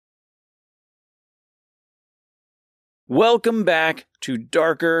Welcome back to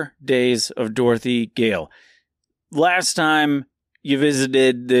Darker Days of Dorothy Gale. Last time you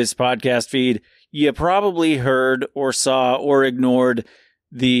visited this podcast feed, you probably heard or saw or ignored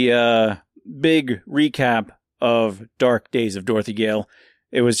the big recap of Dark Days of Dorothy Gale.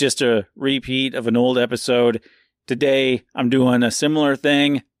 It was just a repeat of an old episode. Today, I'm doing a similar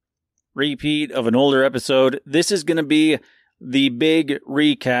thing, repeat of an older episode. This is going to be the big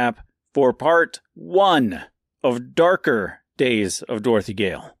recap for part 1 of Darker Days of Dorothy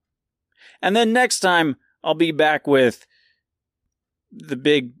Gale. And then next time, I'll be back with the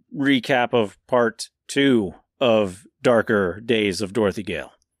big recap of part 2 of Darker Days of Dorothy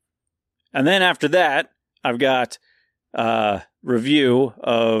Gale. And then after that, I've got a review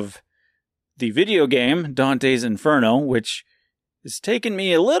of the video game Dante's Inferno, which has taken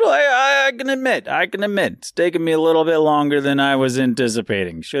me a little, I can admit, it's taken me a little bit longer than I was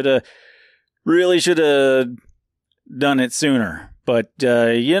anticipating. Really should have done it sooner. But,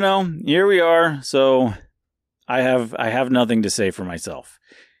 here we are, so I have nothing to say for myself.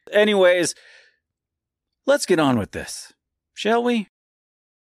 Anyways, let's get on with this, shall we?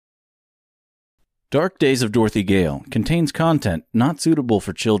 Dark Days of Dorothy Gale contains content not suitable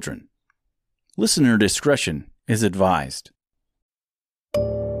for children. Listener discretion is advised.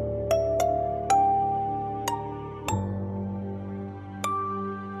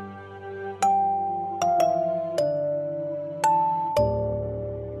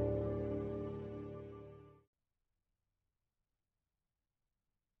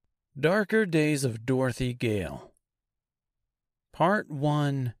 Darker Days of Dorothy Gale. Part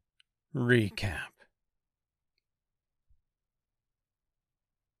 1 Recap.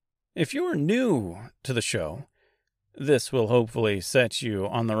 If you're new to the show, this will hopefully set you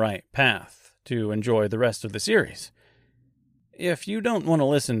on the right path to enjoy the rest of the series. If you don't want to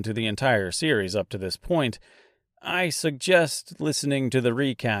listen to the entire series up to this point, I suggest listening to the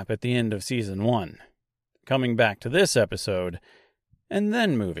recap at the end of Season 1, coming back to this episode, and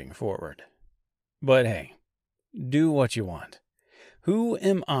then moving forward. But hey, do what you want. Who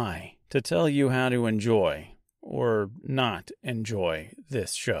am I to tell you how to enjoy or not enjoy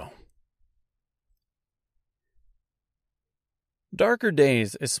this show? Darker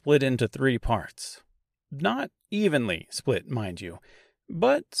Days is split into 3 parts. Not evenly split, mind you,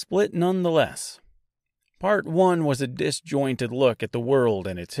 but split nonetheless. Part 1 was a disjointed look at the world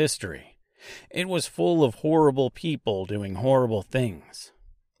and its history. It was full of horrible people doing horrible things.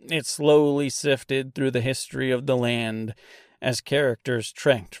 It slowly sifted through the history of the land as characters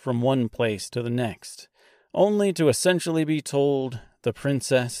trekked from one place to the next, only to essentially be told the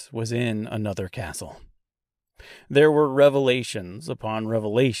princess was in another castle. There were revelations upon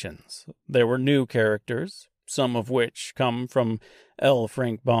revelations. There were new characters, some of which come from L.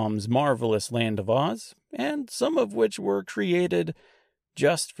 Frank Baum's marvelous Land of Oz, and some of which were created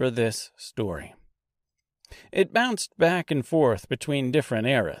just for this story. It bounced back and forth between different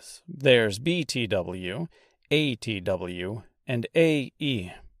eras. There's BTW, ATW, and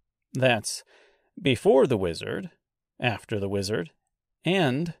AE. That's before the wizard, after the wizard,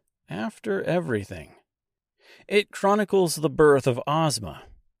 and after everything. It chronicles the birth of Ozma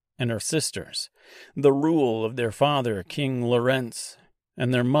and her sisters, the rule of their father, King Lorenz,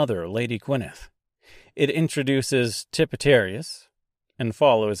 and their mother, Lady Gwyneth. It introduces Tipitarius, and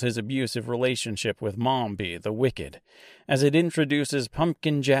follows his abusive relationship with Mombi the Wicked, as it introduces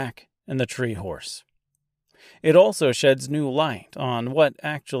Pumpkin Jack and the Tree Horse. It also sheds new light on what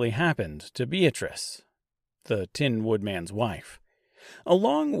actually happened to Beatrice, the Tin Woodman's wife.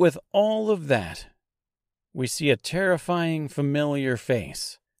 Along with all of that, we see a terrifying familiar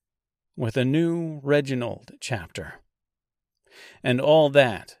face, with a new Reginald chapter. And all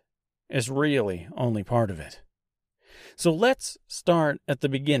that is really only part of it. So let's start at the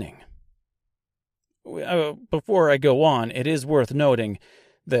beginning. Before I go on, it is worth noting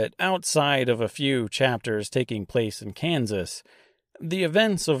that outside of a few chapters taking place in Kansas, the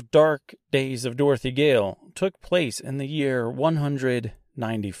events of Dark Days of Dorothy Gale took place in the year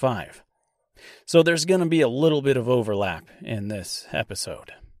 195. So there's going to be a little bit of overlap in this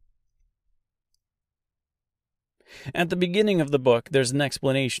episode. At the beginning of the book, there's an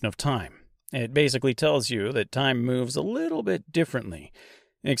explanation of time. It basically tells you that time moves a little bit differently.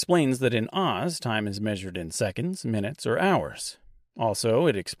 It explains that in Oz, time is measured in seconds, minutes, or hours. Also,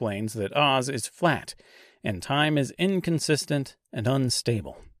 it explains that Oz is flat, and time is inconsistent and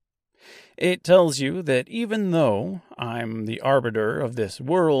unstable. It tells you that even though I'm the arbiter of this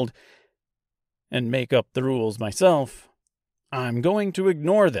world and make up the rules myself, I'm going to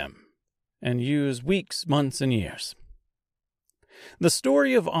ignore them and use weeks, months, and years. The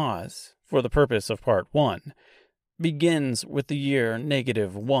story of Oz, for the purpose of Part 1, begins with the year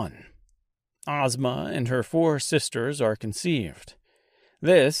 -1. Ozma and her 4 sisters are conceived.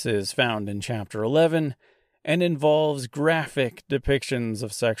 This is found in Chapter 11 and involves graphic depictions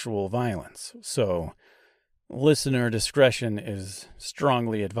of sexual violence, so listener discretion is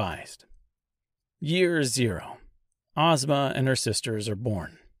strongly advised. Year 0. Ozma and her sisters are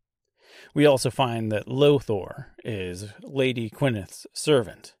born. We also find that Lothor is Lady Gwyneth's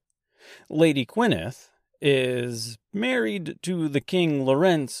servant. Lady Gwyneth is married to the King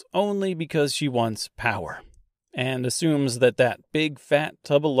Lorenz only because she wants power, and assumes that big fat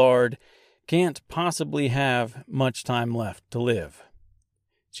tub of lard can't possibly have much time left to live.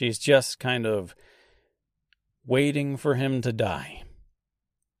 She's just kind of waiting for him to die.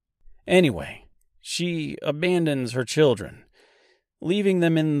 Anyway, she abandons her children, leaving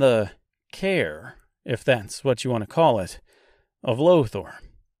them in the care, if that's what you want to call it, of Lothor.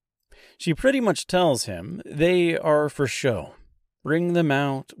 She pretty much tells him they are for show, bring them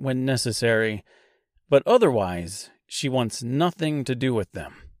out when necessary, but otherwise she wants nothing to do with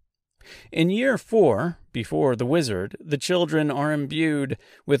them. In year 4, before the wizard, the children are imbued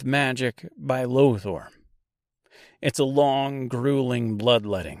with magic by Lothor. It's a long, grueling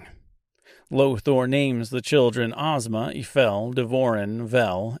bloodletting. Lothor names the children Ozma, Eiffel, Devorin,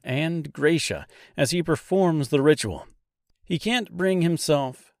 Vel, and Gracia as he performs the ritual. He can't bring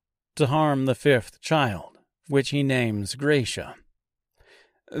himself to harm the 5th child, which he names Gracia.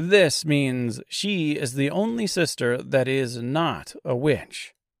 This means she is the only sister that is not a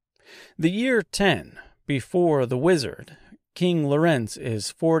witch. The year 10, before the wizard, King Lorenz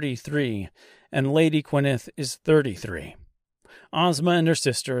is 43 and Lady Gwyneth is 33. Ozma and her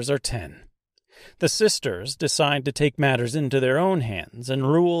sisters are 10. The sisters decide to take matters into their own hands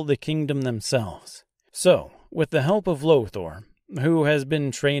and rule the kingdom themselves. So, with the help of Lothor, who has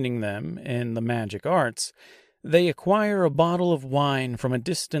been training them in the magic arts, they acquire a bottle of wine from a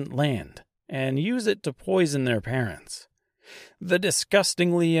distant land and use it to poison their parents. The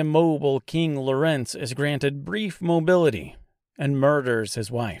disgustingly immobile King Lorenz is granted brief mobility and murders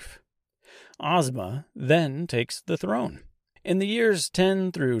his wife. Ozma then takes the throne. In the years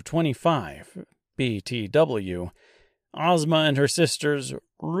 10 through 25, BTW, Ozma and her sisters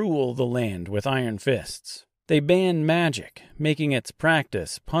rule the land with iron fists. They ban magic, making its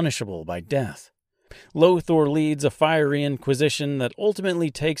practice punishable by death. Lothor leads a fiery inquisition that ultimately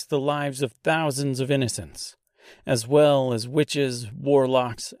takes the lives of thousands of innocents, as well as witches,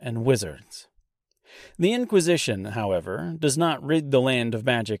 warlocks, and wizards. The Inquisition, however, does not rid the land of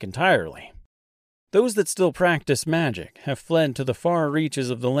magic entirely. Those that still practice magic have fled to the far reaches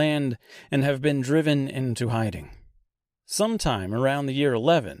of the land and have been driven into hiding. Sometime around the year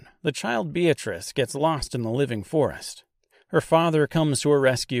 11, the child Beatrice gets lost in the living forest. Her father comes to her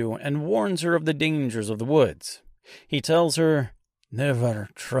rescue and warns her of the dangers of the woods. He tells her, "Never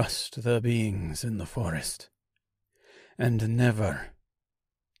trust the beings in the forest, and never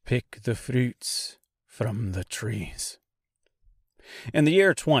pick the fruits from the trees." In the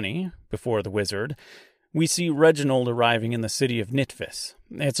year 20, before the wizard, we see Reginald arriving in the city of Nitfis.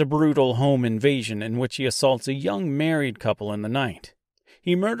 It's a brutal home invasion in which he assaults a young married couple in the night.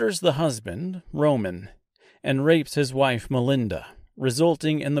 He murders the husband, Roman, and rapes his wife, Melinda,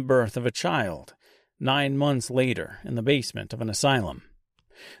 resulting in the birth of a child, 9 months later in the basement of an asylum.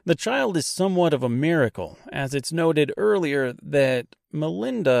 The child is somewhat of a miracle, as it's noted earlier that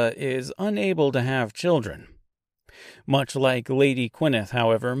Melinda is unable to have children. Much like Lady Gwyneth,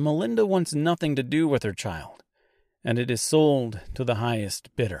 however, Melinda wants nothing to do with her child, and it is sold to the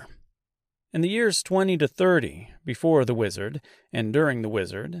highest bidder. In the years 20 to 30, before the wizard, and during the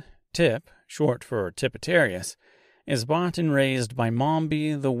wizard, Tip, short for Tipitarius, is bought and raised by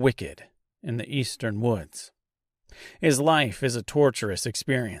Mombi the Wicked in the eastern woods. His life is a torturous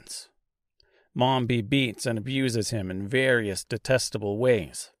experience. Mombi beats and abuses him in various detestable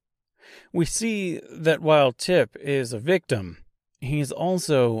ways. We see that while Tip is a victim, he's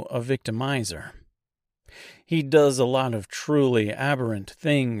also a victimizer. He does a lot of truly aberrant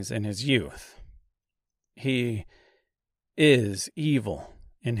things in his youth. He is evil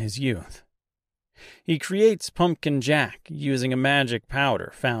in his youth. He creates Pumpkin Jack using a magic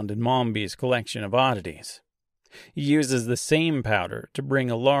powder found in Mombi's collection of oddities. He uses the same powder to bring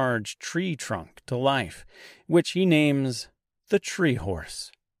a large tree trunk to life, which he names the Tree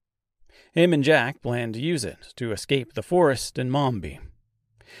Horse. Him and Jack plan to use it to escape the forest in Mombi.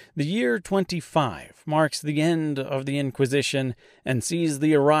 The year 25 marks the end of the Inquisition and sees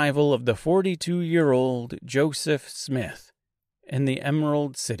the arrival of the 42-year-old Joseph Smith in the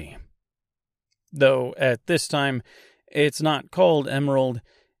Emerald City. Though at this time, it's not called Emerald,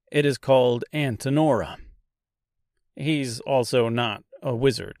 it is called Antinora. He's also not a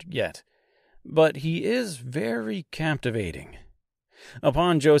wizard yet, but he is very captivating.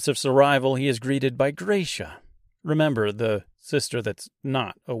 Upon Joseph's arrival, he is greeted by Gracia. Remember, the sister that's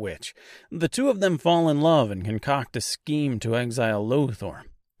not a witch. The two of them fall in love and concoct a scheme to exile Lothar.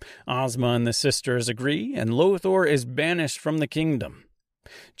 Ozma and the sisters agree, and Lothar is banished from the kingdom.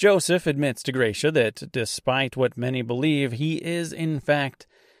 Joseph admits to Gracia that, despite what many believe, he is, in fact,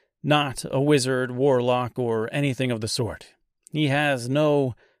 not a wizard, warlock, or anything of the sort. He has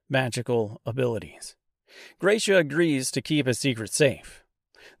no magical abilities. Gracia agrees to keep his secret safe.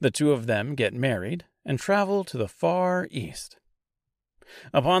 The two of them get married and travel to the Far East.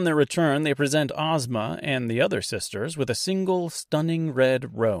 Upon their return, they present Ozma and the other sisters with a single stunning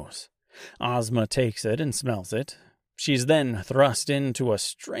red rose. Ozma takes it and smells it. She's then thrust into a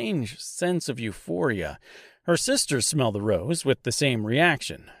strange sense of euphoria. Her sisters smell the rose with the same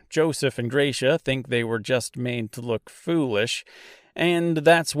reaction. Joseph and Gracia think they were just made to look foolish, and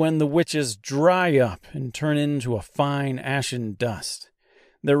that's when the witches dry up and turn into a fine ashen dust.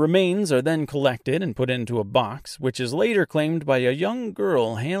 Their remains are then collected and put into a box, which is later claimed by a young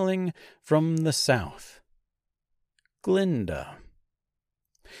girl hailing from the south. Glinda.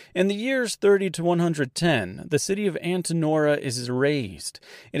 In the years 30 to 110, the city of Antinora is razed.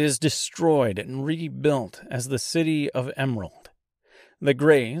 It is destroyed and rebuilt as the City of Emerald. The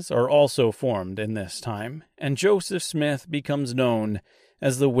Greys are also formed in this time, and Joseph Smith becomes known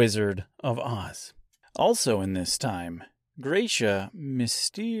as the Wizard of Oz. Also in this time, Gracia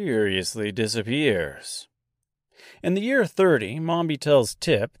mysteriously disappears. In the year 30, Mombi tells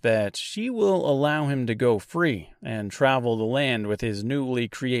Tip that she will allow him to go free and travel the land with his newly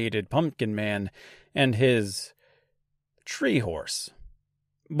created Pumpkin Man and his tree horse,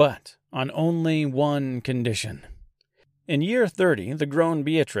 but on only one condition. In year 30, the grown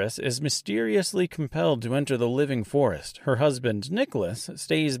Beatrice is mysteriously compelled to enter the living forest. Her husband, Nicholas,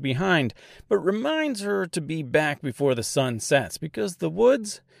 stays behind, but reminds her to be back before the sun sets, because the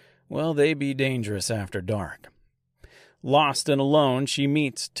woods, well, they be dangerous after dark. Lost and alone, she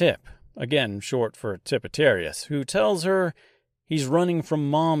meets Tip, again short for Tipitarius, who tells her he's running from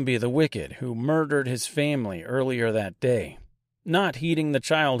Mombi the Wicked, who murdered his family earlier that day. Not heeding the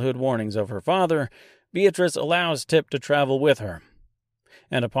childhood warnings of her father, Beatrice allows Tip to travel with her,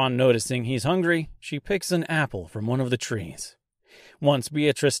 and upon noticing he's hungry, she picks an apple from one of the trees. Once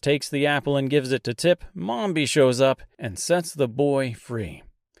Beatrice takes the apple and gives it to Tip, Mombi shows up and sets the boy free.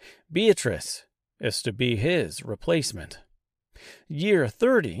 Beatrice is to be his replacement. Year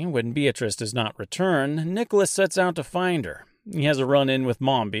 30, when Beatrice does not return, Nicholas sets out to find her. He has a run-in with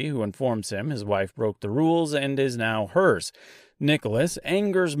Mombi, who informs him his wife broke the rules and is now hers. Nicholas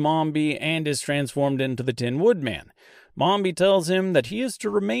angers Mombi and is transformed into the Tin Woodman. Mombi tells him that he is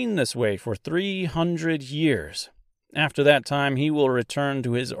to remain this way for 300 years. After that time, he will return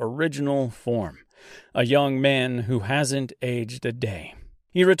to his original form, a young man who hasn't aged a day.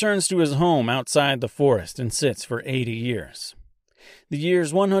 He returns to his home outside the forest and sits for 80 years. The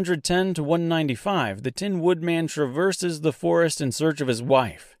years 110 to 195, the Tin Woodman traverses the forest in search of his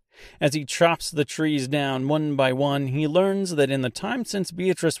wife. As he chops the trees down one by one, he learns that in the time since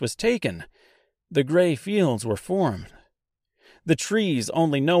Beatrice was taken, the gray fields were formed. The trees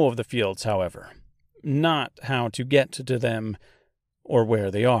only know of the fields, however, not how to get to them or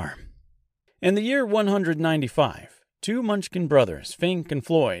where they are. In the year 195, two Munchkin brothers, Fink and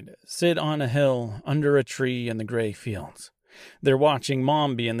Floyd, sit on a hill under a tree in the gray fields. They're watching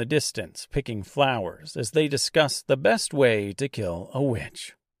Mombi in the distance, picking flowers, as they discuss the best way to kill a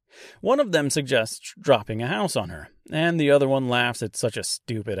witch. One of them suggests dropping a house on her, and the other one laughs at such a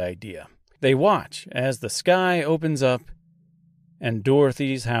stupid idea. They watch as the sky opens up and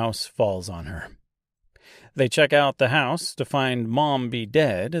Dorothy's house falls on her. They check out the house to find Mombi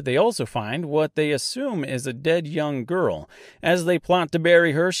dead. They also find what they assume is a dead young girl. As they plot to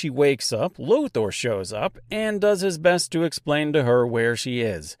bury her, she wakes up, Lothar shows up, and does his best to explain to her where she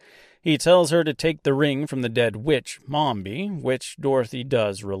is. He tells her to take the ring from the dead witch, Mombi, which Dorothy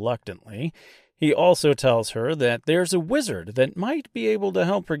does reluctantly. He also tells her that there's a wizard that might be able to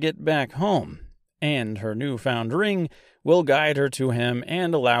help her get back home, and her newfound ring will guide her to him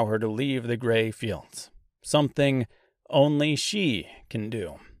and allow her to leave the gray fields. Something only she can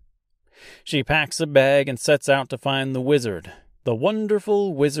do. She packs a bag and sets out to find the wizard, the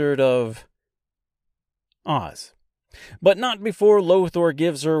wonderful Wizard of Oz. But not before Lothar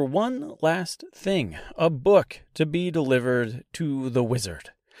gives her one last thing, a book to be delivered to the wizard,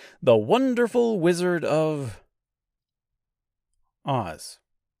 the wonderful Wizard of Oz.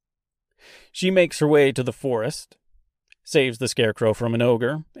 She makes her way to the forest, saves the Scarecrow from an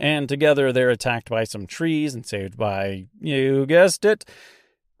ogre, and together they're attacked by some trees and saved by, you guessed it,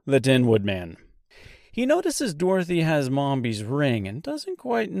 the Tin Woodman. He notices Dorothy has Mombi's ring and doesn't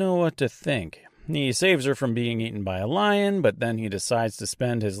quite know what to think. He saves her from being eaten by a lion, but then he decides to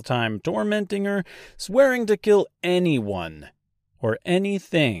spend his time tormenting her, swearing to kill anyone or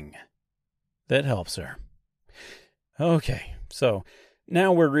anything that helps her. Okay, so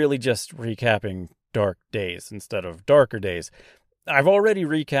now we're really just recapping Dark Days instead of Darker Days. I've already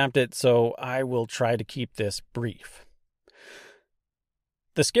recapped it, so I will try to keep this brief.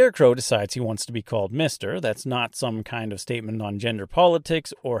 The Scarecrow decides he wants to be called Mr. That's not some kind of statement on gender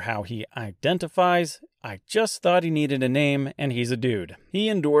politics or how he identifies. I just thought he needed a name, and he's a dude. He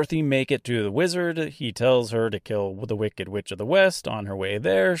and Dorothy make it to the wizard. He tells her to kill the Wicked Witch of the West. On her way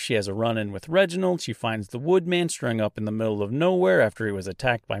there, she has a run-in with Reginald. She finds the Woodman strung up in the middle of nowhere after he was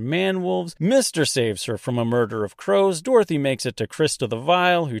attacked by man-wolves. Mr. saves her from a murder of crows. Dorothy makes it to Krista the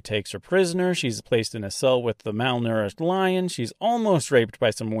Vile, who takes her prisoner. She's placed in a cell with the malnourished lion. She's almost raped by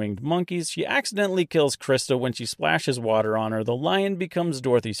some winged monkeys. She accidentally kills Krista when she splashes water on her. The lion becomes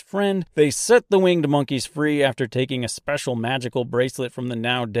Dorothy's friend. They set the winged monkeys free after taking a special magical bracelet from the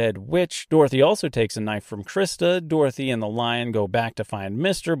now-dead witch. Dorothy also takes a knife from Krista. Dorothy and the lion go back to find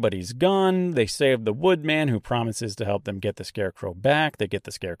Mr., but he's gone. They save the Woodman, who promises to help them get the Scarecrow back. They get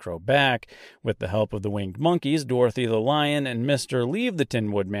the Scarecrow back. With the help of the winged monkeys, Dorothy, the lion, and Mr. leave the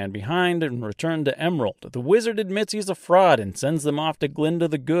Tin Woodman behind and return to Emerald. The wizard admits he's a fraud and sends them off to Glinda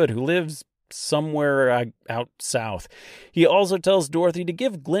the Good, who lives somewhere out south. He also tells Dorothy to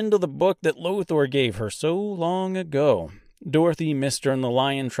give Glinda the book that Lothar gave her so long ago. Dorothy, Mr., and the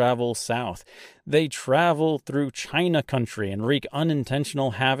lion travel south. They travel through China country and wreak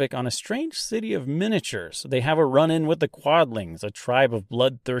unintentional havoc on a strange city of miniatures. They have a run-in with the Quadlings, a tribe of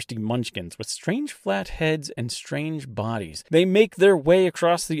bloodthirsty munchkins with strange flat heads and strange bodies. They make their way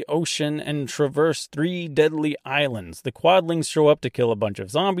across the ocean and traverse 3 deadly islands. The Quadlings show up to kill a bunch of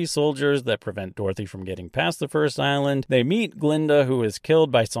zombie soldiers that prevent Dorothy from getting past the first island. They meet Glinda, who is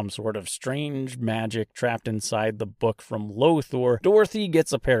killed by some sort of strange magic trapped inside the book from Lothar. Dorothy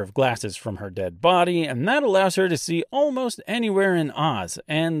gets a pair of glasses from her dead body, and that allows her to see almost anywhere in Oz,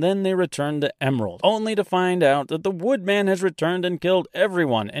 and then they return to Emerald, only to find out that the Woodman has returned and killed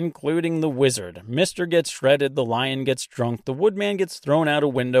everyone, including the wizard. Mr. gets shredded, the lion gets drunk, the Woodman gets thrown out a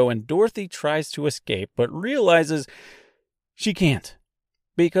window, and Dorothy tries to escape, but realizes she can't.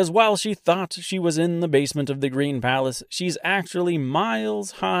 Because while she thought she was in the basement of the Green Palace, she's actually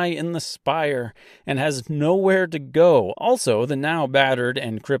miles high in the spire and has nowhere to go. Also, the now battered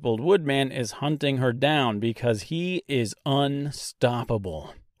and crippled Woodman is hunting her down because he is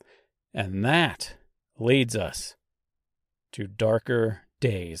unstoppable. And that leads us to Darker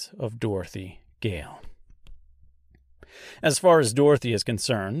Days of Dorothy Gale. As far as Dorothy is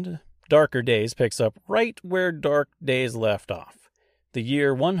concerned, Darker Days picks up right where Dark Days left off. The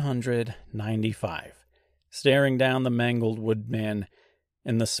year 195, staring down the mangled Woodman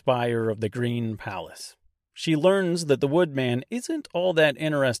in the spire of the Green Palace. She learns that the Woodman isn't all that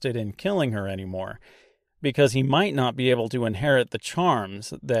interested in killing her anymore, because he might not be able to inherit the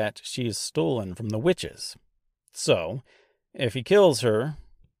charms that she's stolen from the witches. So, if he kills her,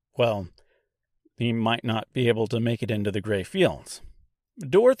 well, he might not be able to make it into the Grey Fields.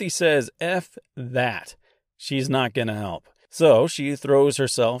 Dorothy says, F that. She's not going to help. So she throws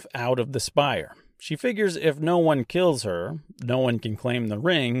herself out of the spire. She figures if no one kills her, no one can claim the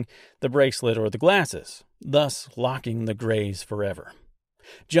ring, the bracelet, or the glasses, thus locking the Greys forever.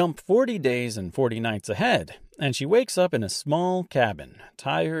 Jump 40 days and 40 nights ahead, and she wakes up in a small cabin,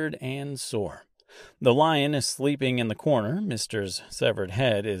 tired and sore. The lion is sleeping in the corner. Mister's severed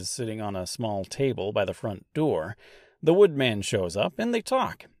head is sitting on a small table by the front door. The Woodman shows up, and they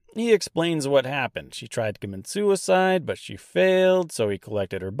talk. He explains what happened. She tried to commit suicide, but she failed, so he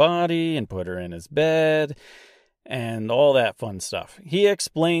collected her body and put her in his bed, and all that fun stuff. He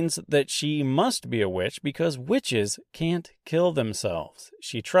explains that she must be a witch because witches can't kill themselves.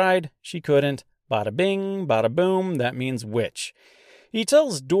 She tried, she couldn't. Bada bing, bada boom, that means witch. He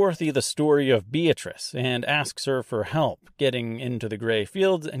tells Dorothy the story of Beatrice and asks her for help getting into the Grey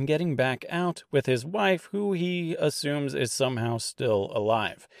Fields and getting back out with his wife, who he assumes is somehow still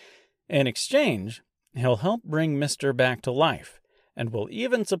alive. In exchange, he'll help bring Mr. back to life and will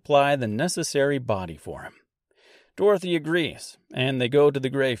even supply the necessary body for him. Dorothy agrees, and they go to the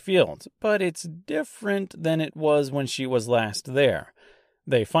Grey Fields, but it's different than it was when she was last there.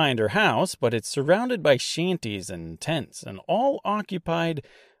 They find her house, but it's surrounded by shanties and tents, and all occupied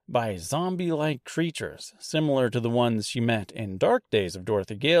by zombie-like creatures, similar to the ones she met in Dark Days of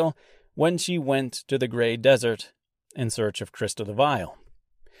Dorothy Gale when she went to the Grey Desert in search of Krista the Vile.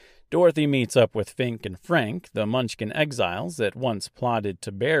 Dorothy meets up with Fink and Frank, the Munchkin exiles that once plotted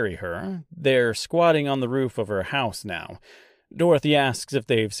to bury her. They're squatting on the roof of her house now. Dorothy asks if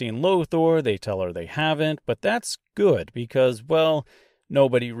they've seen Lothar. They tell her they haven't, but that's good because, well,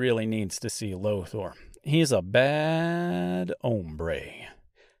 nobody really needs to see Lothar. He's a bad hombre.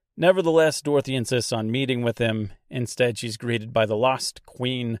 Nevertheless, Dorothy insists on meeting with him. Instead, she's greeted by the lost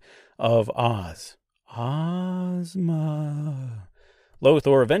Queen of Oz, Ozma.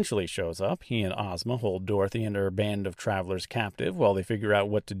 Lothar eventually shows up. He and Ozma hold Dorothy and her band of travelers captive while they figure out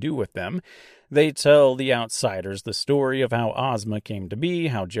what to do with them. They tell the outsiders the story of how Ozma came to be,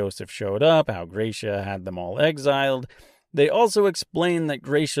 how Joseph showed up, how Gracia had them all exiled. They also explain that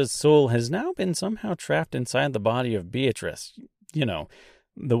Gracia's soul has now been somehow trapped inside the body of Beatrice,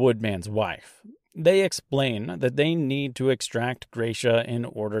 the woodman's wife. They explain that they need to extract Gracia in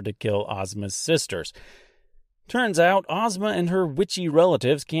order to kill Ozma's sisters. Turns out Ozma and her witchy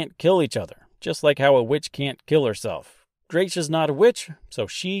relatives can't kill each other, just like how a witch can't kill herself. Gracia's not a witch, so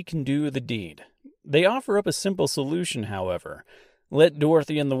she can do the deed. They offer up a simple solution, however. Let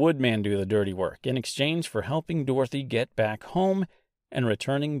Dorothy and the Woodman do the dirty work in exchange for helping Dorothy get back home and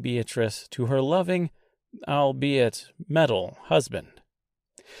returning Beatrice to her loving, albeit metal, husband.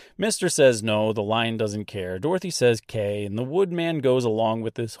 Mr. says no, the Lion doesn't care. Dorothy says K, and the Woodman goes along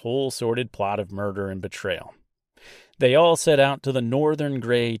with this whole sordid plot of murder and betrayal. They all set out to the northern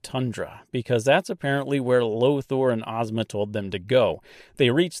gray tundra, because that's apparently where Lothar and Ozma told them to go.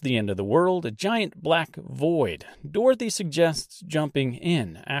 They reach the end of the world, a giant black void. Dorothy suggests jumping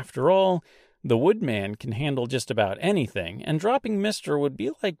in. After all, the Woodman can handle just about anything, and dropping Mr. would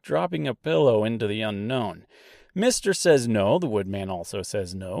be like dropping a pillow into the unknown. Mr. says no, the Woodman also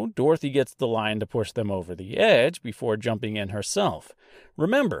says no. Dorothy gets the Lion to push them over the edge before jumping in herself.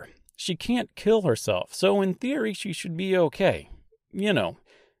 Remember, she can't kill herself, so in theory she should be okay.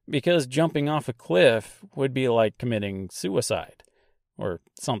 Because jumping off a cliff would be like committing suicide, or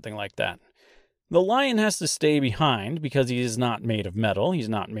something like that. The Lion has to stay behind because he is not made of metal, he's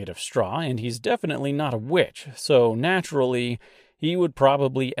not made of straw, and he's definitely not a witch, so naturally he would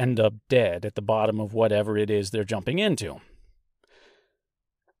probably end up dead at the bottom of whatever it is they're jumping into.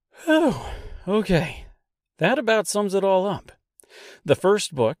 Oh, okay. That about sums it all up. The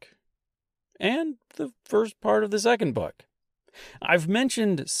first book, and the first part of the second book. I've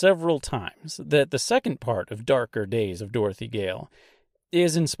mentioned several times that the second part of Darker Days of Dorothy Gale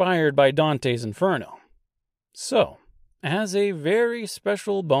is inspired by Dante's Inferno. So, as a very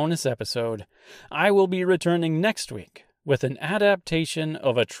special bonus episode, I will be returning next week with an adaptation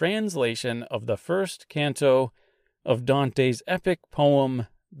of a translation of the first canto of Dante's epic poem,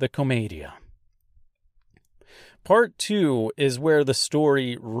 the Commedia. Part 2 is where the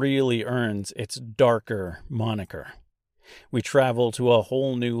story really earns its DarkER moniker. We travel to a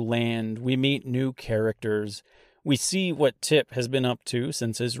whole new land, we meet new characters, we see what Tip has been up to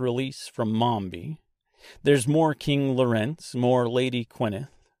since his release from Mombi. There's more King Lorenz, more Lady Gwyneth,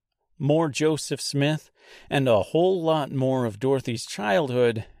 more Joseph Smith, and a whole lot more of Dorothy's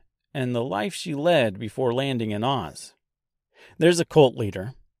childhood and the life she led before landing in Oz. There's a cult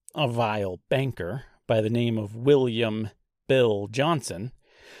leader, a vile banker, by the name of William Bill Johnson,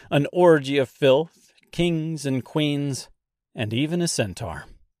 an orgy of filth, kings and queens, and even a centaur.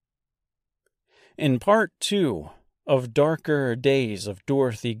 In Part 2 of Darker Days of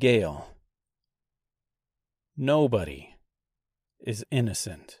Dorothy Gale, nobody is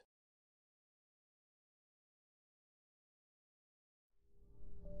innocent.